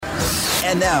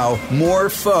And now, more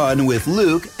fun with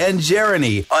Luke and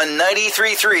Jeriney on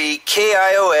 93.3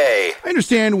 KIOA. I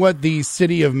understand what the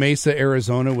city of Mesa,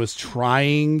 Arizona was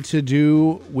trying to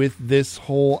do with this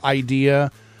whole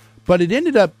idea, but it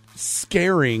ended up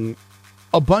scaring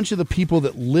a bunch of the people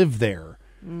that live there.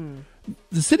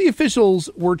 The city officials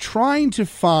were trying to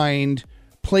find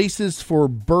places for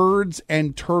birds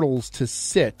and turtles to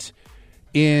sit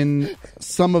in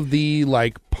some of the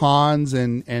ponds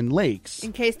and lakes.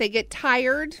 In case they get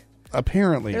tired.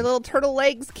 Apparently. Their little turtle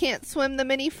legs can't swim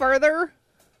them any further.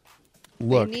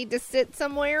 Look. They need to sit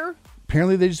somewhere.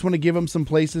 Apparently they just want to give them some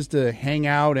places to hang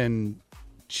out and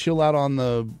chill out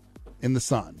in the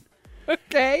sun.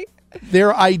 Okay.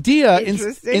 Their idea,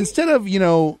 instead of,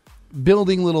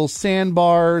 building little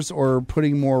sandbars or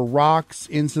putting more rocks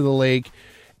into the lake,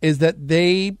 is that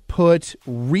they put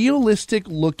realistic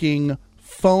looking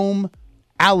foam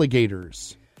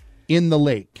alligators in the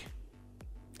lake.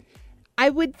 I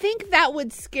would think that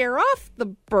would scare off the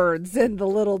birds and the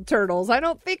little turtles. I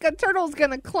don't think a turtle's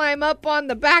going to climb up on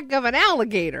the back of an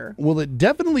alligator. Well, it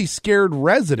definitely scared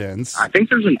residents. I think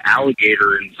there's an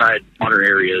alligator inside water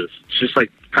areas. It's just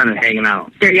kind of hanging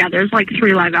out. There's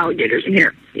 3 live alligators in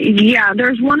here. Yeah,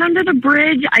 there's one under the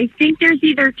bridge. I think there's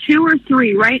either 2 or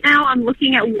 3. Right now, I'm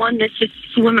looking at one that's just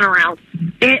swimming around.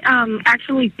 It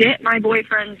actually bit my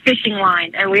boyfriend's fishing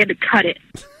line, and we had to cut it.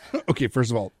 Okay,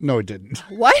 first of all, no, it didn't.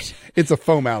 What? It's a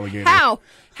foam alligator. How?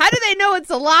 How do they know it's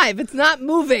alive? It's not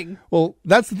moving. Well,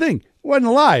 that's the thing. It wasn't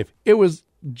alive. It was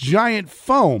giant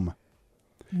foam.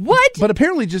 What? But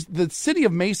apparently just the city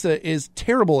of Mesa is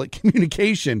terrible at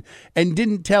communication and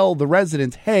didn't tell the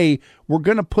residents, hey, we're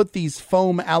going to put these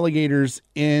foam alligators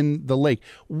in the lake.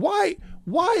 Why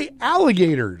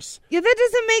alligators? Yeah, that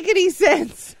doesn't make any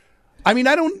sense. I mean,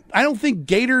 I don't think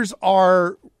gators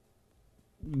are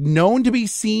known to be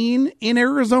seen in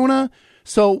Arizona.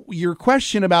 So your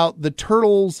question about the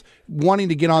turtles wanting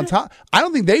to get on top, I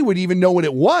don't think they would even know what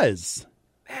it was.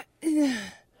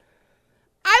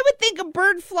 I would think a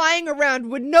bird flying around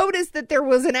would notice that there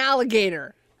was an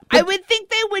alligator. I would think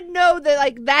they would know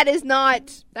that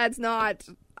that's not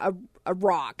a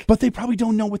rock. But they probably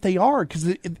don't know what they are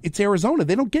because it's Arizona.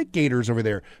 They don't get gators over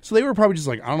there. So they were probably just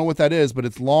I don't know what that is, but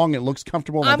it's long. It looks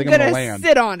comfortable. And I think I'm going to land.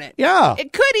 Sit on it. Yeah.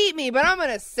 It could eat me, but I'm going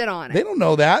to sit on it. They don't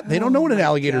know that. They don't know what an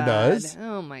alligator does.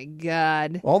 Oh, my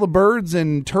God. All the birds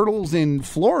and turtles in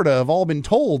Florida have all been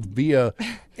told via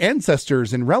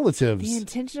ancestors and relatives. The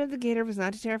intention of the gator was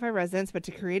not to terrify residents, but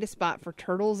to create a spot for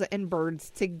turtles and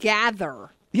birds to gather.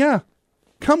 Yeah.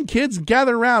 Come, kids,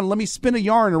 gather around. Let me spin a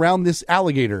yarn around this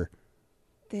alligator.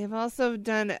 They've also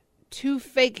done 2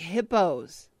 fake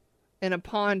hippos in a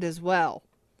pond as well.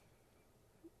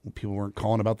 People weren't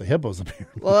calling about the hippos,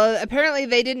 apparently. Well, apparently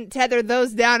they didn't tether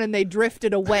those down and they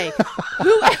drifted away.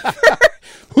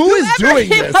 Who is doing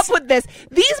came this? Up with this?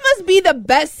 These must be the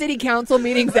best city council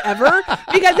meetings ever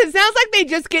because it sounds like they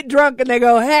just get drunk and they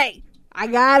go, hey, I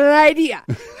got an idea.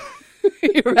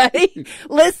 You ready?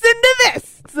 Listen to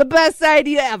this. It's the best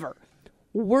idea ever.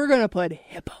 We're going to put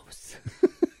hippos.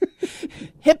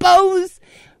 Hippos.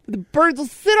 The birds will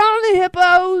sit on the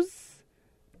hippos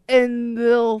and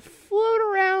they'll float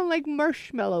around like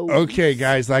marshmallows. Okay,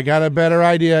 guys, I got a better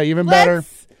idea. Even better.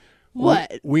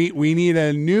 What? We need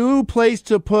a new place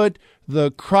to put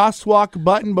the crosswalk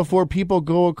button before people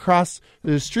go across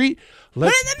the street.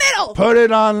 Let's put it in the middle.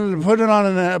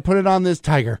 Put it on this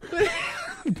tiger.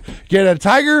 Get a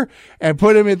tiger and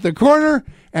put him at the corner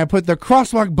and put the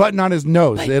crosswalk button on his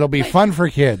nose. It'll be fun for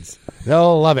kids.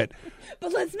 They'll love it.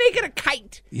 But let's make it a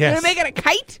kite. Yes. You want to make it a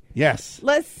kite? Yes.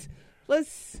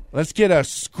 Let's get a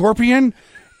scorpion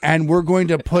and we're going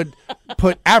to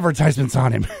put advertisements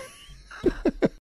on him.